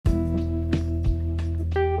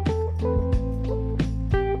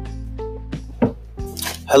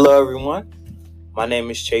Hello, everyone. My name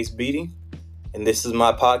is Chase Beatty, and this is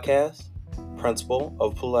my podcast, Principle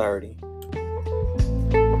of Polarity.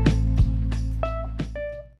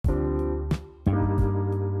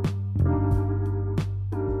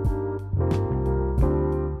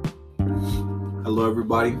 Hello,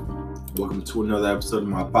 everybody. Welcome to another episode of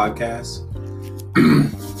my podcast.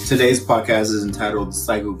 Today's podcast is entitled The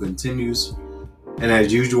Cycle Continues, and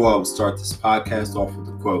as usual, I will start this podcast off with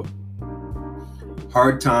a quote.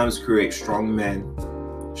 Hard times create strong men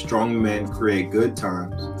create good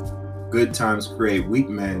times create weak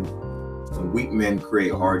men, and weak men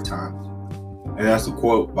create hard times. And that's a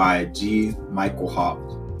quote by G. Michael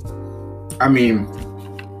Hobbs. I mean,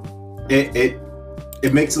 it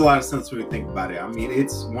makes a lot of sense when you think about it. I mean,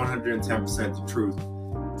 it's 110% the truth.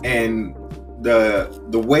 And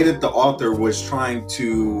the way that the author was trying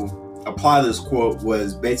to apply this quote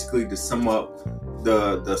was basically to sum up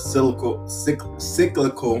the cyclical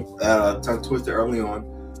tongue twister early on,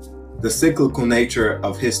 the cyclical nature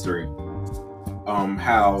of history.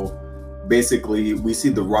 How basically we see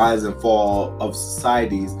the rise and fall of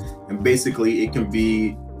societies, and basically it can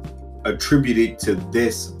be attributed to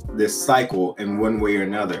this cycle in one way or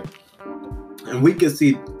another. And we can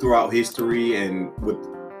see throughout history and with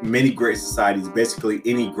many great societies, basically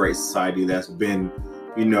any great society that's been,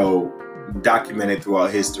 documented throughout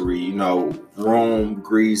history, Rome,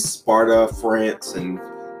 Greece, Sparta, France, and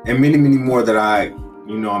many more that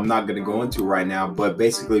I'm not going to go into right now. But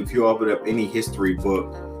basically, if you open up any history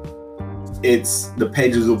book, the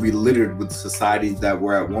pages will be littered with societies that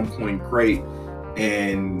were at one point great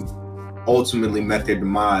and ultimately met their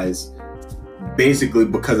demise basically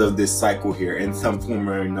because of this cycle here in some form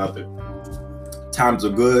or another. Times are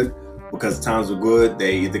good. Because times were good,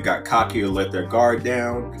 they either got cocky or let their guard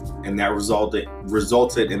down, and that resulted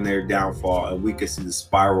in their downfall. And we can see the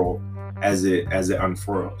spiral as it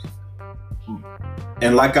unfurls.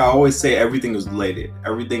 And like I always say, everything is related.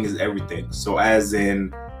 Everything is everything. So as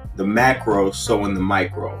in the macro, so in the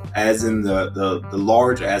micro. As in the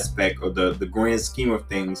large aspect or the grand scheme of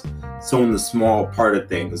things, so in the small part of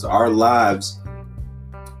things. Our lives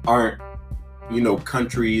aren't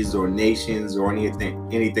countries or nations or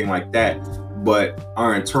anything like that, but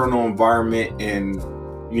our internal environment and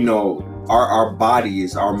our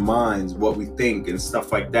bodies, our minds, what we think and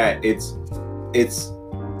stuff like that, it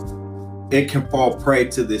can fall prey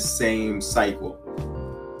to this same cycle.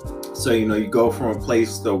 So you go from a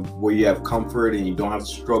place where you have comfort and you don't have to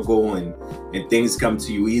struggle and things come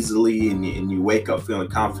to you easily and you wake up feeling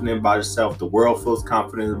confident about yourself. The world feels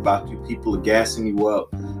confident about you. People are gassing you up,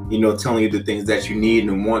 telling you the things that you need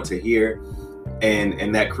and want to hear,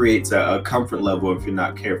 and that creates a comfort level if you're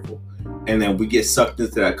not careful. And then we get sucked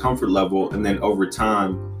into that comfort level, and then over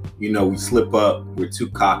time, we slip up. We're too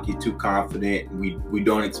cocky, too confident. We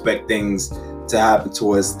don't expect things to happen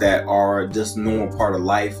to us that are just a normal part of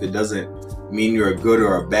life. It doesn't mean you're a good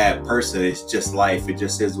or a bad person. It's just life. It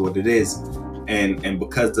just is what it is. And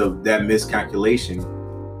because of that miscalculation,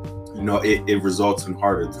 it results in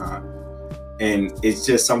harder time. And it's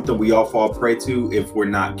just something we all fall prey to if we're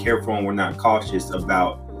not careful and we're not cautious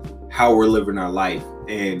about how we're living our life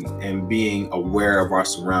and being aware of our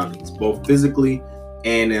surroundings, both physically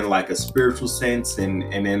and in like a spiritual sense and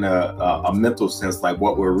in a mental sense, like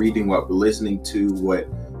what we're reading, what we're listening to, what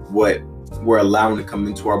we're allowing to come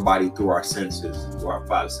into our body through our senses, through our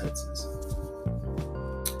five senses.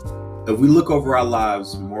 If we look over our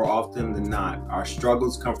lives, more often than not, our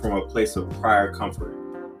struggles come from a place of prior comfort.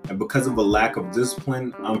 And because of a lack of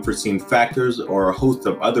discipline, unforeseen factors, or a host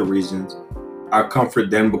of other reasons, our comfort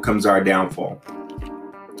then becomes our downfall.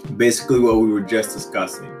 Basically what we were just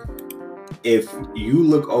discussing. If you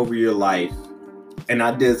look over your life, and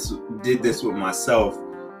I did this with myself,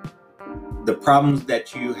 the problems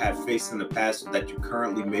that you have faced in the past or that you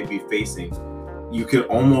currently may be facing, you could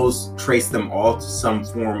almost trace them all to some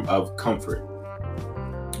form of comfort.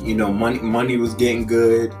 Money was getting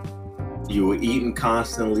good. You were eating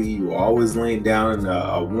constantly. You were always laying down in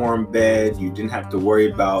a warm bed. You didn't have to worry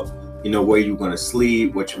about, where you were going to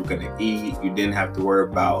sleep, what you were going to eat. You didn't have to worry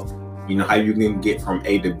about, how you're going to get from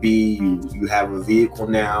A to B. You have a vehicle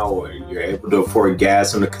now, or you're able to afford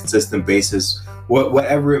gas on a consistent basis.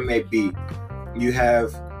 Whatever it may be, you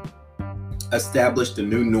have established a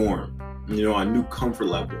new norm, a new comfort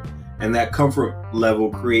level. And that comfort level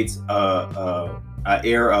creates a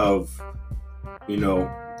air of,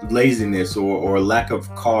 laziness or lack of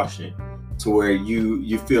caution, to where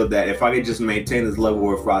you feel that if I could just maintain this level,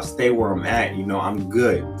 or if I stay where I'm at, I'm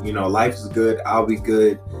good. Life is good. I'll be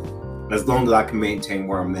good as long as I can maintain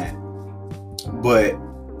where I'm at. But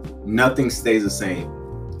nothing stays the same.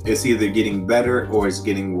 It's either getting better or it's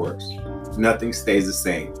getting worse. Nothing stays the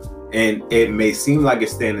same. And it may seem like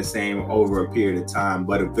it's staying the same over a period of time,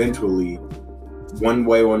 but eventually, one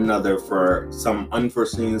way or another, for some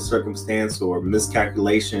unforeseen circumstance or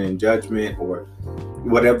miscalculation in judgment or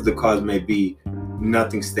whatever the cause may be,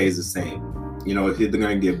 nothing stays the same. It's either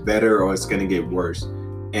going to get better or it's going to get worse.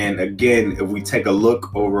 And again, if we take a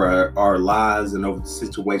look over our lives and over the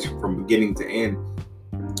situation from beginning to end,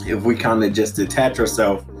 if we kind of just detach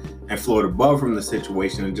ourselves and float above from the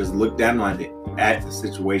situation and just look down at the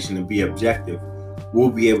situation and be objective, we'll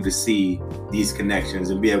be able to see these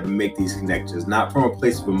connections and be able to make these connections, not from a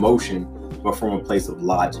place of emotion, but from a place of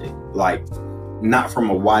logic. Like, not from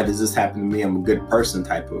a why does this happen to me, I'm a good person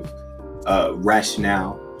type of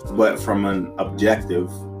rationale, but from an objective,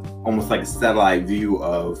 almost like a satellite view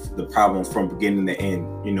of the problem from beginning to end.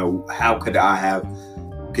 How could I have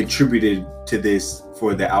contributed to this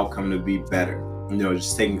for the outcome to be better?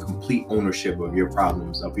 Just taking complete ownership of your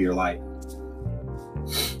problems, of your life.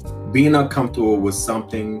 Being uncomfortable was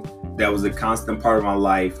something that was a constant part of my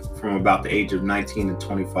life from about the age of 19 to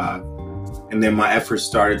 25. And then my efforts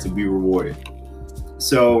started to be rewarded.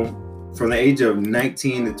 So from the age of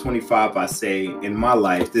 19 to 25, I say, in my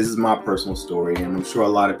life, this is my personal story, and I'm sure a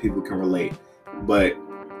lot of people can relate. But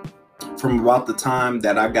from about the time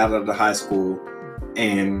that I got out of high school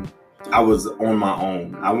and I was on my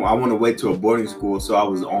own, I went away to a boarding school, so I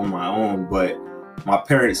was on my own, but my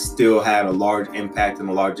parents still had a large impact and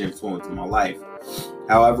a large influence in my life.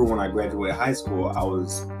 However, when I graduated high school, I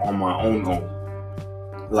was on my own.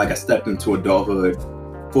 Like, I stepped into adulthood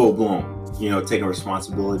full blown, taking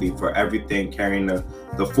responsibility for everything, carrying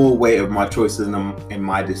the full weight of my choices and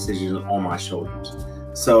my decisions on my shoulders.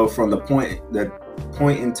 So from the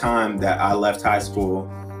point in time that I left high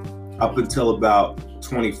school up until about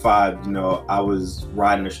 25, I was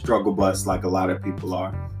riding a struggle bus like a lot of people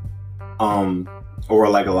are, or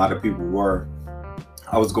like a lot of people were.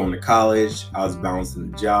 I was going to college, I was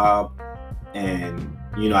balancing the job, and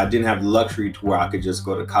I didn't have the luxury to where I could just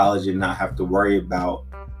go to college and not have to worry about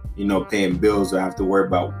paying bills or have to worry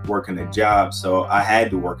about working a job. So I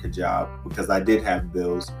had to work a job because I did have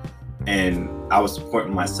bills and I was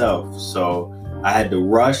supporting myself. So I had to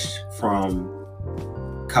rush from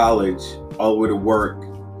college all the way to work,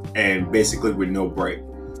 and basically with no break.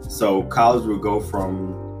 So college would go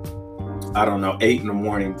from, 8 in the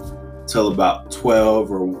morning till about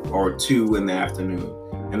 12 or 2 in the afternoon.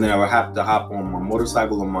 And then I would have to hop on my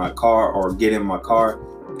motorcycle or my car or get in my car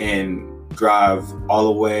and drive all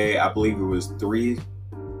the way, I believe it was 3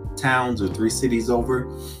 towns or 3 cities over,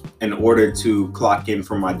 in order to clock in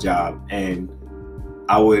for my job. And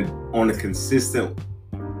I would, on a consistent,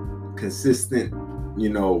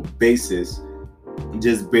 basis,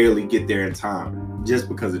 just barely get there in time, just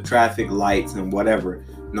because of traffic, lights, and whatever.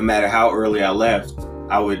 No matter how early I left,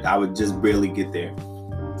 I would just barely get there.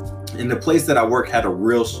 And the place that I work had a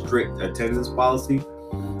real strict attendance policy,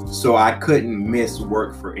 so I couldn't miss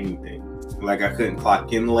work for anything. Like, I couldn't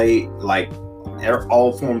clock in late. Like,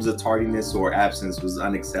 all forms of tardiness or absence was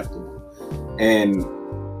unacceptable. And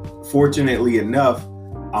fortunately enough,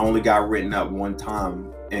 I only got written up one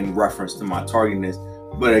time in reference to my tardiness.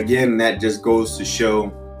 But again, that just goes to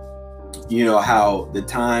show, how the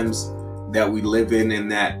times that we live in and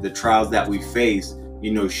that the trials that we face,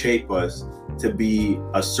 shape us to be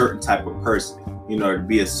a certain type of person, to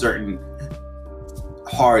be a certain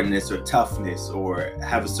hardness or toughness or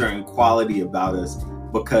have a certain quality about us,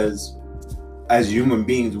 because as human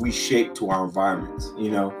beings, we shape to our environments.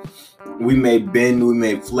 We may bend, we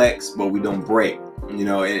may flex, but we don't break.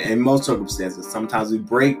 In most circumstances, sometimes we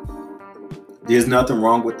break. There's nothing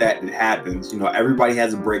wrong with that. It happens. Everybody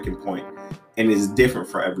has a breaking point, and it's different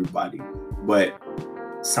for everybody. But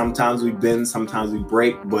sometimes we bend, sometimes we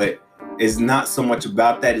break, but it's not so much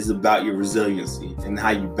about that. It's about your resiliency and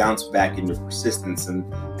how you bounce back and your persistence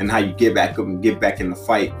and how you get back up and get back in the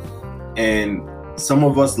fight. And some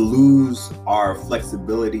of us lose our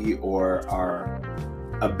flexibility or our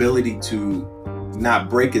ability to not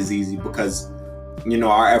break as easy because,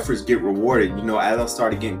 our efforts get rewarded. As I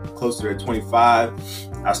started getting closer to 25,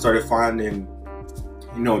 I started finding,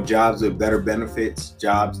 jobs with better benefits,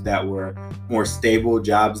 jobs that were more stable,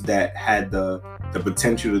 jobs that had the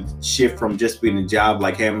potential to shift from just being a job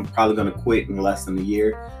like, hey, I'm probably going to quit in less than a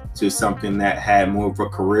year, to something that had more of a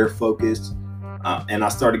career focus. And I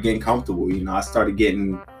started getting comfortable. I started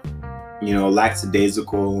getting,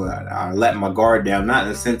 lackadaisical. I let my guard down, not in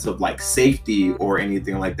the sense of like safety or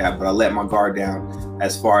anything like that, but I let my guard down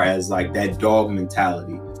as far as like that dog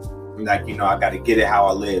mentality. Like, I got to get it how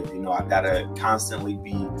I live. I got to constantly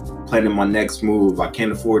be planning my next move. I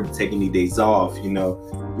can't afford to take any days off.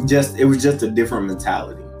 It was just a different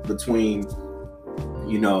mentality between,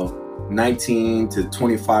 19 to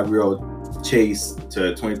 25-year-old Chase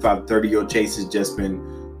to 25, 30-year-old Chase has just been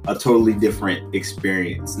a totally different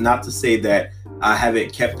experience. Not to say that I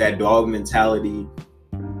haven't kept that dog mentality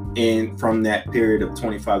in from that period of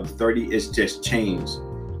 25 to 30. It's just changed.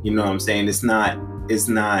 You know what I'm saying? It's just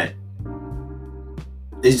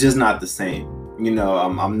not the same.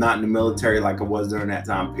 I'm not in the military like I was during that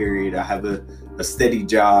time period. I have a steady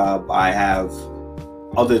job. I have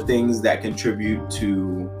other things that contribute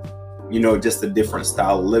to, just a different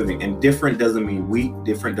style of living. And different doesn't mean weak.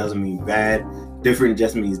 Different doesn't mean bad. Different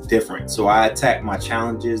just means different. So I attack my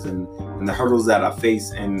challenges and the hurdles that I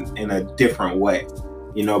face in a different way.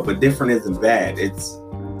 But different isn't bad. It's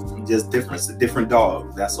just different. It's a different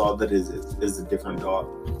dog. That's all that is a different dog.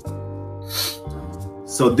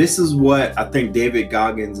 So this is what I think David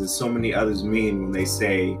Goggins and so many others mean when they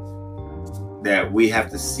say that we have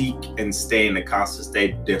to seek and stay in a constant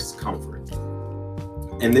state of discomfort.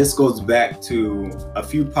 And this goes back to a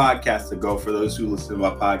few podcasts ago. For those who listen to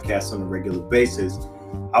my podcast on a regular basis,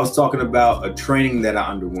 I was talking about a training that I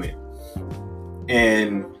underwent.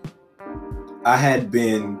 And I had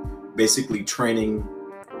been basically training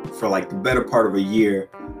for like the better part of a year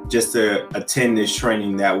just to attend this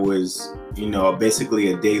training that was,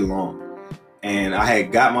 basically a day long. And I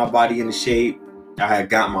had got my body into shape. I had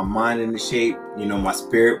got my mind into shape. My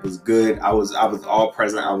spirit was good. I was all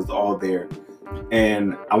present. I was all there.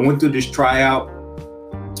 And I went through this tryout,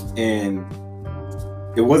 and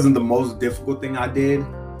it wasn't the most difficult thing I did,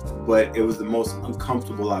 but it was the most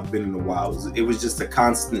uncomfortable I've been in a while. It was just a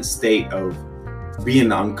constant state of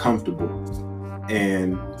being uncomfortable.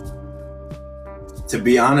 And to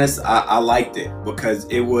be honest, I liked it because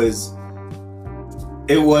it was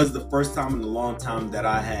the first time in a long time that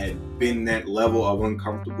I had been that level of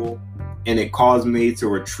uncomfortable, and it caused me to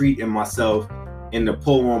retreat in myself and to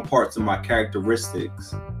pull on parts of my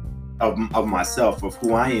characteristics of myself, of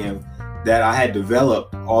who I am, that I had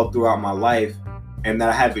developed all throughout my life and that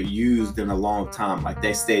I haven't used in a long time. Like,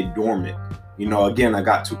 they stayed dormant. Again, I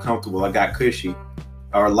got too comfortable. I got cushy.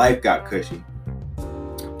 Our life got cushy.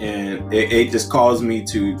 And it just caused me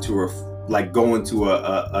to go into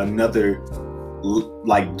another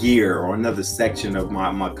gear or another section of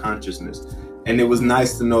my consciousness. And it was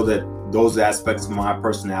nice to know that those aspects of my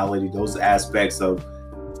personality, those aspects of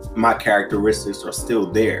my characteristics are still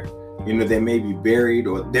there. They may be buried,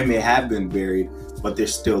 or they may have been buried, but they're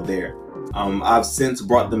still there. I've since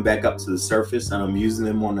brought them back up to the surface, and I'm using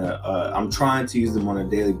them I'm trying to use them on a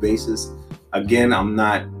daily basis. Again, I'm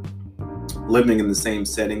not living in the same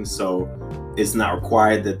setting, so it's not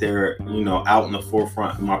required that they're, out in the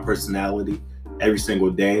forefront of my personality every single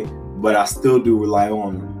day, but I still do rely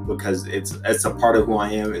on them because it's a part of who I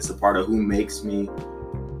am. It's a part of who makes me,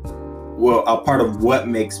 a part of what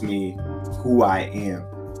makes me who I am,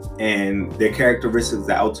 and the characteristics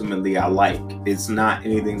that ultimately I like. It's not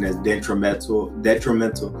anything that's detrimental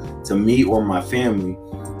to me or my family,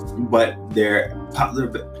 but they're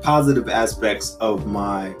positive aspects of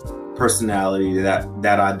my personality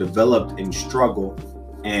that I developed in struggle,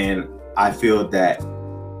 and I feel that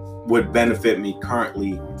would benefit me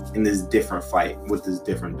currently in this different fight with this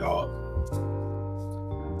different dog.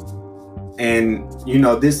 And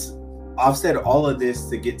I've said all of this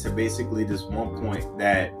to get to basically this one point,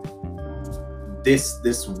 that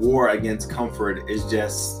this war against comfort is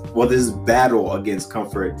just, this battle against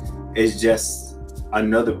comfort is just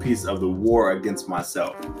another piece of the war against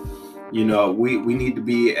myself. We need to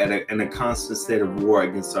be in a constant state of war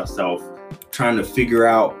against ourselves, trying to figure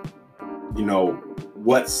out,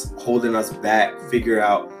 what's holding us back, figure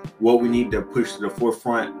out what we need to push to the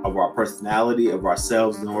forefront of our personality, of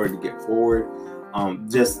ourselves, in order to get forward.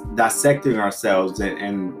 Just dissecting ourselves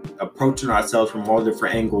and approaching ourselves from all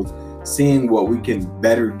different angles, seeing what we can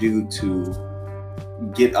better do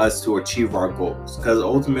to get us to achieve our goals. Because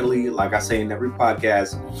ultimately, like I say in every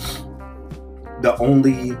podcast, the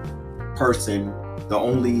only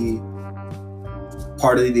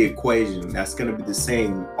part of the equation that's going to be the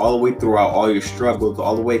same all the way throughout all your struggles,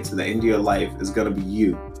 all the way to the end of your life, is going to be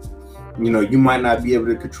you. You might not be able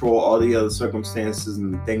to control all the other circumstances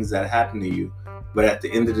and things that happen to you, but at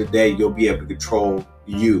the end of the day, you'll be able to control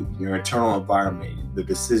you, your internal environment, the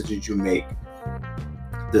decisions you make,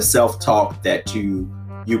 the self-talk that you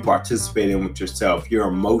participate in with yourself, your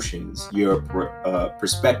emotions, your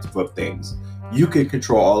perspective of things. You can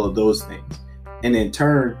control all of those things. And in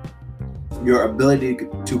turn, your ability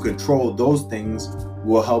to control those things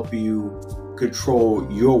will help you control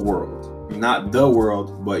your world, not the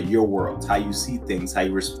world, but your world, how you see things, how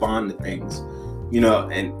you respond to things,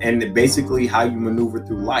 and basically how you maneuver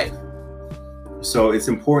through life. So it's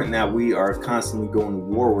important that we are constantly going to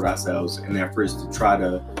war with ourselves in efforts to try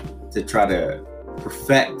to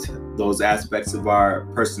perfect those aspects of our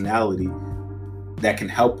personality that can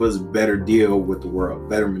help us better deal with the world,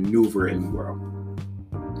 better maneuver in the world.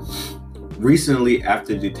 Recently,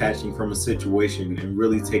 after detaching from a situation and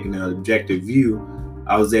really taking an objective view,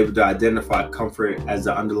 I was able to identify comfort as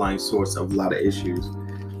the underlying source of a lot of issues.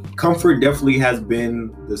 Comfort definitely has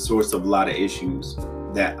been the source of a lot of issues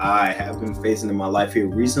that I have been facing in my life here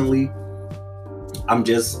recently. I've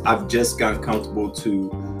just gotten comfortable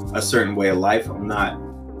to a certain way of life. I'm not,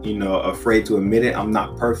 afraid to admit it. I'm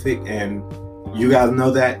not perfect, and you guys know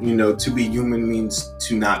that, to be human means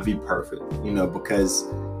to not be perfect, because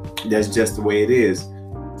that's just the way it is.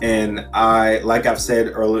 And like I said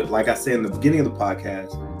in the beginning of the podcast,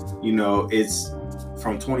 it's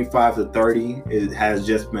from 25 to 30, it has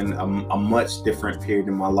just been a much different period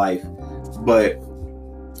in my life. But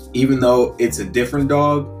even though it's a different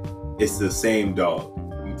dog, it's the same dog,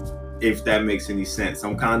 if that makes any sense.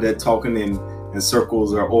 I'm kind of talking in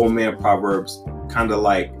circles or old man proverbs, kind of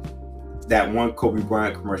like that one Kobe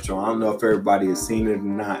Bryant commercial. I don't know if everybody has seen it or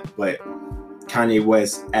not, but Kanye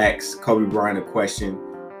West asked Kobe Bryant a question,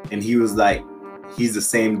 and he was like, he's the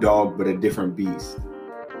same dog but a different beast,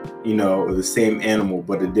 or the same animal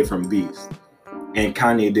but a different beast. And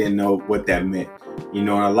Kanye didn't know what that meant, and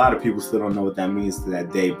a lot of people still don't know what that means to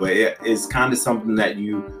that day. But it's kind of something that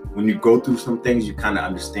when you go through some things, you kind of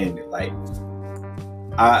understand it. Like,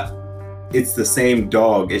 it's the same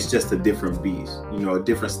dog, it's just a different beast. A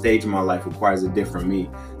different stage of my life requires a different me.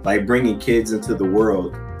 Like, bringing kids into the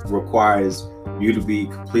world requires you to be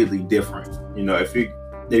completely different. If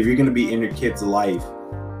you're going to be in your kid's life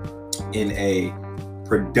in a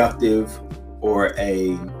productive or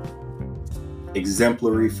a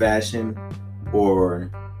exemplary fashion, or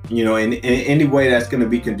in any way that's going to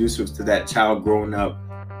be conducive to that child growing up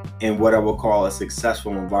in what I would call a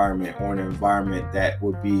successful environment, or an environment that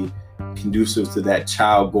would be conducive to that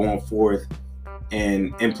child going forth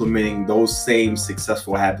and implementing those same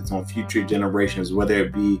successful habits on future generations, whether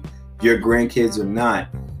it be your grandkids or not,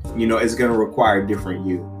 it's going to require different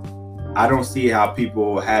you. I don't see how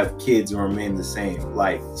people have kids and remain the same.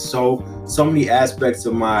 Like, so many aspects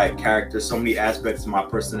of my character, so many aspects of my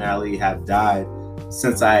personality have died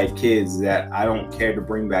since I had kids that I don't care to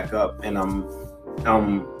bring back up. And I'm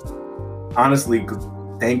honestly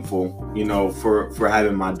thankful, for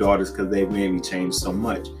having my daughters, because they've made me change so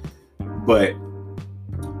much. But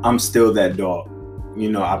I'm still that dog.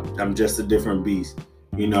 I'm just a different beast.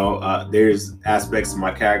 There's aspects of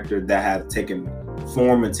my character that have taken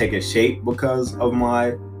form and taken shape because of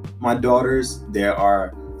my daughters. There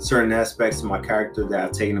are certain aspects of my character that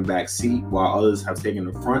have taken a back seat, while others have taken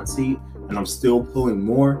the front seat, and I'm still pulling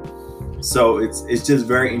more. So it's just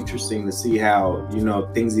very interesting to see how,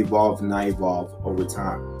 things evolve and I evolve over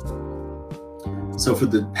time. So for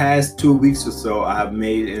the past 2 weeks or so, I have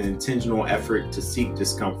made an intentional effort to seek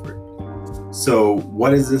discomfort. So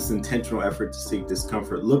what does this intentional effort to seek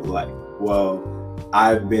discomfort look like? Well,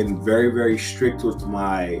 I've been very, very strict with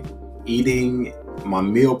my eating, my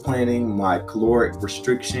meal planning, my caloric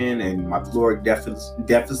restriction and my caloric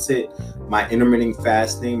deficit, my intermittent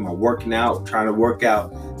fasting, my working out, trying to work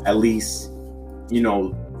out at least,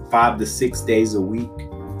 5 to 6 days a week,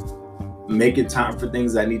 making time for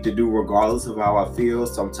things I need to do regardless of how I feel.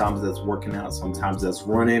 Sometimes that's working out, sometimes that's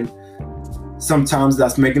running, sometimes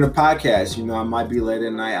that's making a podcast. I might be late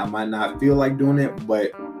at night, I might not feel like doing it,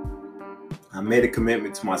 but I made a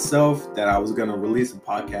commitment to myself that I was going to release a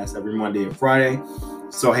podcast every Monday and Friday.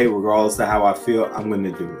 So, hey, regardless of how I feel, I'm going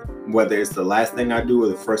to do it. Whether it's the last thing I do or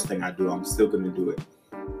the first thing I do, I'm still going to do it.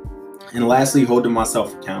 And lastly, holding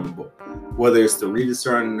myself accountable. Whether it's to read a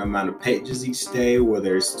certain amount of pages each day,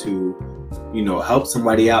 whether it's to, help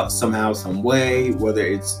somebody out somehow, some way, whether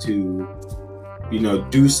it's to,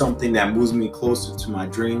 do something that moves me closer to my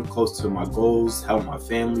dream, closer to my goals, help my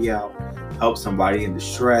family out, help somebody in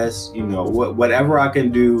distress, whatever I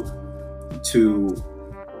can do to,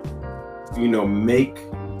 make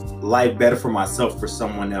life better for myself, for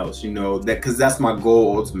someone else, because that's my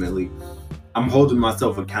goal ultimately. I'm holding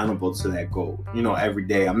myself accountable to that goal, every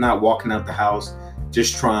day. I'm not walking out the house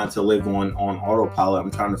just trying to live on autopilot.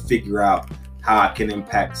 I'm trying to figure out how I can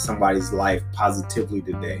impact somebody's life positively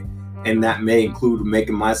today. And that may include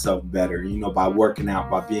making myself better, by working out,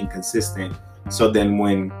 by being consistent. So then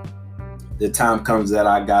when the time comes that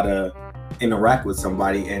I gotta interact with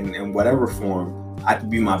somebody in whatever form, I can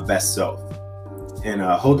be my best self. And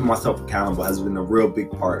holding myself accountable has been a real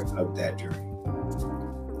big part of that journey.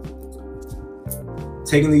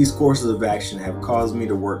 Taking these courses of action have caused me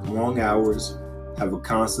to work long hours, have a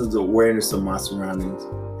constant awareness of my surroundings,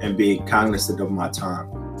 and being cognizant of my time.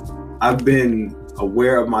 I've been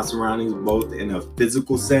aware of my surroundings both in a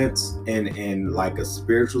physical sense and in like a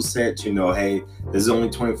spiritual sense. Hey, there's only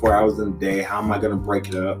 24 hours in a day. How am I going to break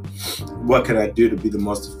it up? What can I do to be the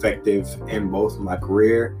most effective in both my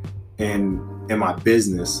career and in my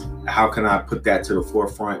business? How can I put that to the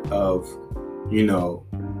forefront of,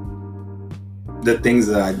 the things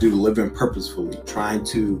that I do, living purposefully, trying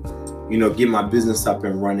to, get my business up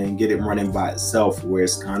and running, get it running by itself, where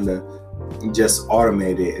it's kind of just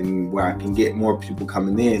automated and where I can get more people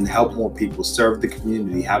coming in, help more people, serve the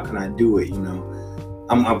community. How can I do it?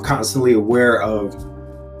 I'm constantly aware of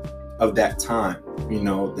that time,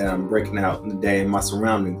 that I'm breaking out in the day and my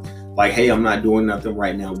surroundings. Like, hey, I'm not doing nothing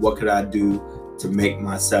right now. What could I do to make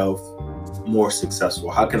myself more successful?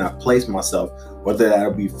 How can I place myself, whether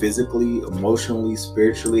that'll be physically, emotionally,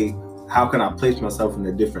 spiritually? How can I place myself in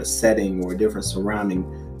a different setting or a different surrounding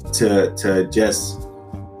to just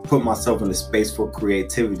put myself in a space for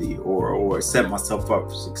creativity or set myself up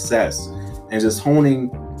for success? And just honing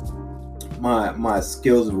my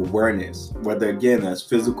skills of awareness, whether again that's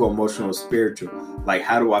physical, emotional, spiritual. Like,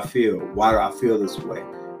 how do I feel? Why do I feel this way?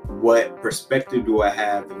 What perspective do I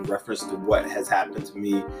have in reference to what has happened to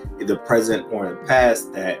me in the present or in the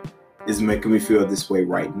past that is making me feel this way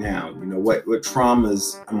right now? What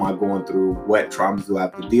traumas am I going through? What traumas do I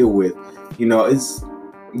have to deal with? It's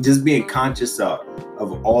just being conscious of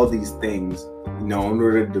all these things, in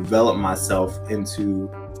order to develop myself into,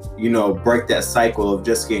 break that cycle of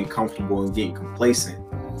just getting comfortable and getting complacent,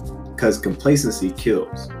 because complacency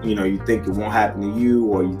kills. You think it won't happen to you,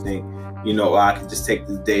 or you think, I could just take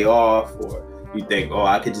this day off, or you think,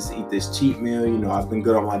 I could just eat this cheat meal. I've been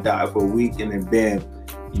good on my diet for a week, and then bam,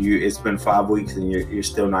 it's been 5 weeks and you're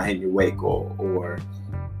still not hitting your weight goal, or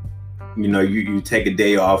you take a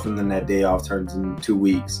day off and then that day off turns into 2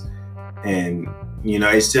 weeks. And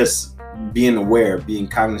it's just being aware, being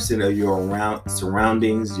cognizant of your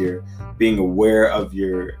surroundings. You're being aware of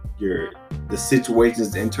the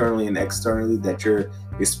situations internally and externally that you're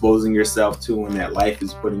exposing yourself to and that life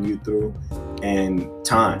is putting you through. And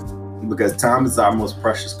time, because time is our most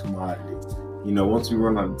precious commodity. Once we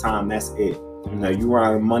run out of time, that's it. You run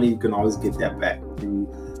out of money, you can always get that back.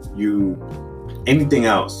 Anything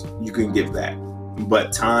else you can get back,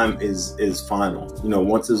 but time is final.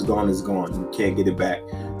 Once it's gone, it's gone. You can't get it back.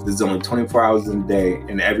 There's only 24 hours in a day,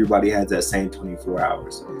 and everybody has that same 24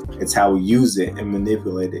 hours. It's how we use it and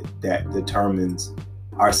manipulate it that determines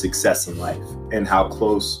our success in life and how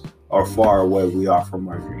close or far away we are from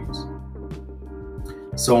our dreams.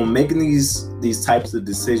 So making these types of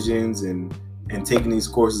decisions and taking these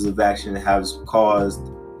courses of action has caused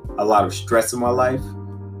a lot of stress in my life,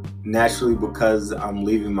 naturally, because I'm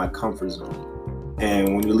leaving my comfort zone.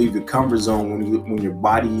 And when you leave your comfort zone, when your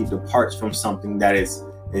body departs from something that is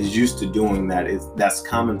used to doing, that's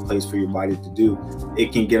commonplace for your body to do,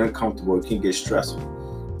 it can get uncomfortable, it can get stressful.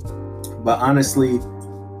 But honestly,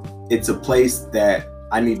 it's a place that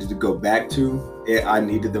I needed to go back to. I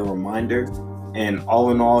needed the reminder. And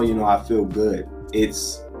all in all, I feel good.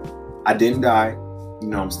 I didn't die.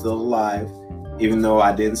 I'm still alive, even though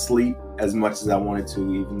I didn't sleep as much as I wanted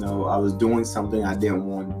to, even though I was doing something I didn't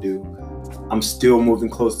want to do. I'm still moving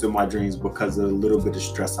close to my dreams because of a little bit of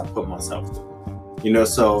stress I put myself through.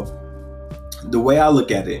 So the way I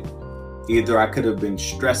look at it, either I could have been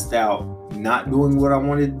stressed out not doing what I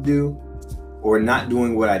wanted to do, or not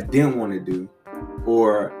doing what I didn't want to do,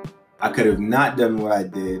 or I could have not done what I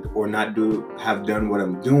did, or have done what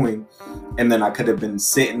I'm doing, and then I could have been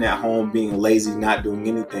sitting at home being lazy, not doing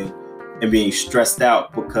anything, and being stressed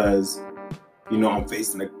out because I'm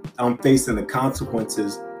facing the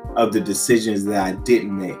consequences of the decisions that I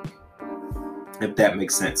didn't make. If that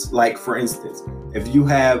makes sense. Like, for instance, if you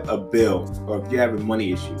have a bill or if you're having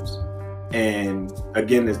money issues, and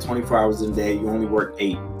again, there's 24 hours in a day, you only work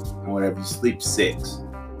 8 or whatever, you sleep 6.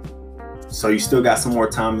 So you still got some more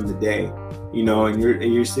time in the day,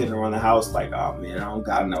 and you're sitting around the house like, oh man, I don't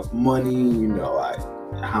got enough money,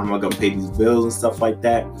 how am I gonna pay these bills and stuff like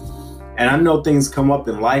that? And I know things come up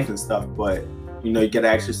in life and stuff, but you gotta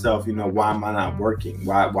ask yourself, why am I not working?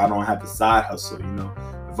 Why don't I have a side hustle?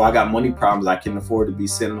 If I got money problems, I can't afford to be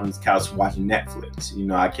sitting on this couch watching Netflix.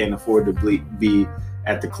 I can't afford to be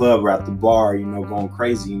at the club or at the bar, going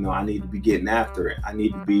crazy. I need to be getting after it. I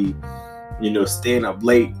need to be, staying up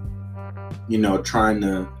late, trying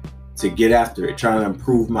to get after it, trying to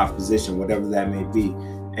improve my position, whatever that may be.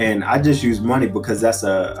 And I just use money because that's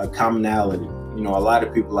a commonality. A lot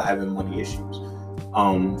of people are having money issues.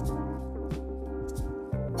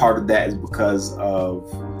 Part of that is because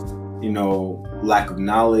of, lack of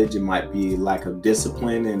knowledge. It might be lack of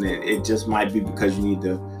discipline, and it just might be because you need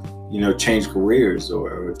to, change careers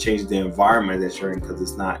or change the environment that you're in because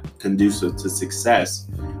it's not conducive to success.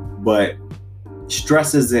 But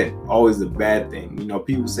stress isn't always a bad thing.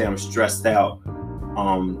 People say I'm stressed out,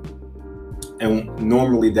 and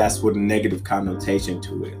normally that's with a negative connotation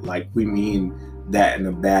to it. Like we mean that in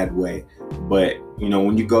a bad way. But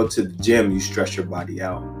when you go to the gym, you stress your body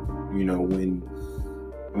out.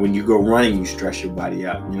 When you go running, you stress your body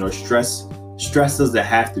out. Stress doesn't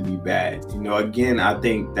have to be bad. Again, I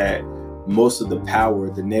think that most of the power,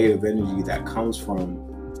 the negative energy that comes from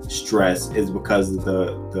stress is because of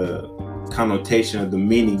the connotation of the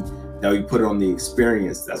meaning that we put on the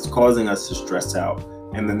experience that's causing us to stress out.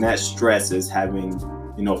 And then that stress is having,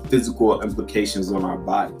 physical implications on our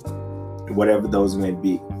body, whatever those may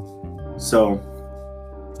be. So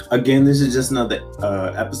again, this is just another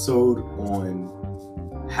episode on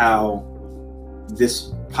how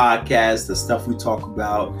this podcast, the stuff we talk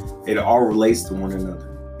about, it all relates to one another.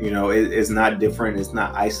 It's not different. It's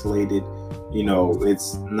not isolated.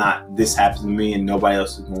 It's not this happened to me and nobody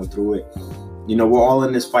else is going through it. We're all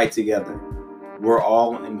in this fight together. We're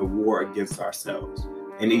all in the war against ourselves.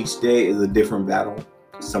 And each day is a different battle.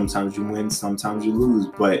 Sometimes you win, sometimes you lose.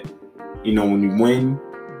 But, when you win,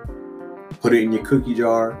 put it in your cookie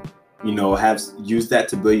jar, use that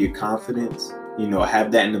to build your confidence.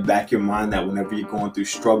 Have that in the back of your mind that whenever you're going through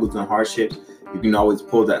struggles and hardships, you can always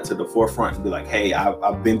pull that to the forefront and be like, hey,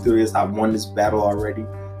 I've been through this. I've won this battle already.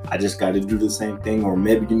 I just got to do the same thing. Or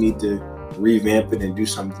maybe you need to revamp it and do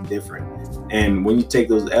something different. And when you take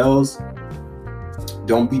those L's,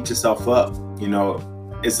 don't beat yourself up.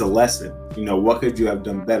 It's a lesson. What could you have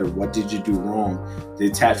done better? What did you do wrong?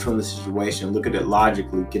 Detach from the situation. Look at it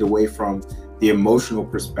logically. Get away from the emotional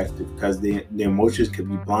perspective because the emotions can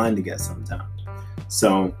be blinding at sometimes.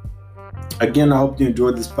 So, again, I hope you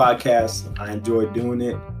enjoyed this podcast. I enjoyed doing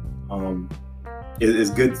it.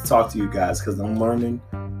 It's good to talk to you guys because I'm learning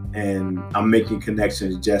and I'm making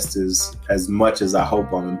connections just as much as I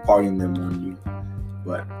hope I'm imparting them on you.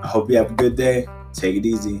 But I hope you have a good day. Take it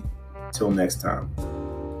easy. Till next time.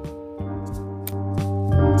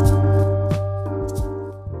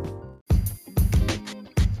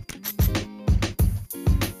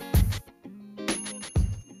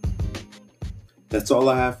 That's all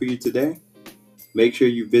I have for you today. Make sure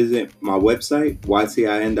you visit my website,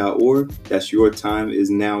 ytin.org. That's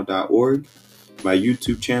yourtimeisnow.org. My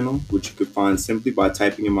YouTube channel, which you can find simply by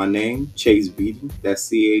typing in my name, Chase Beatty. That's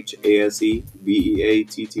ChaseBeatty.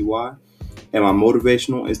 And my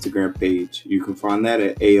motivational Instagram page. You can find that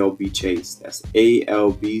at ALBChase. That's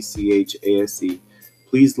ALBCHASE.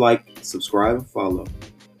 Please like, subscribe, and follow.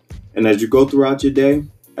 And as you go throughout your day,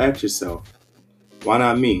 ask yourself, why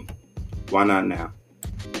not me? Why not now?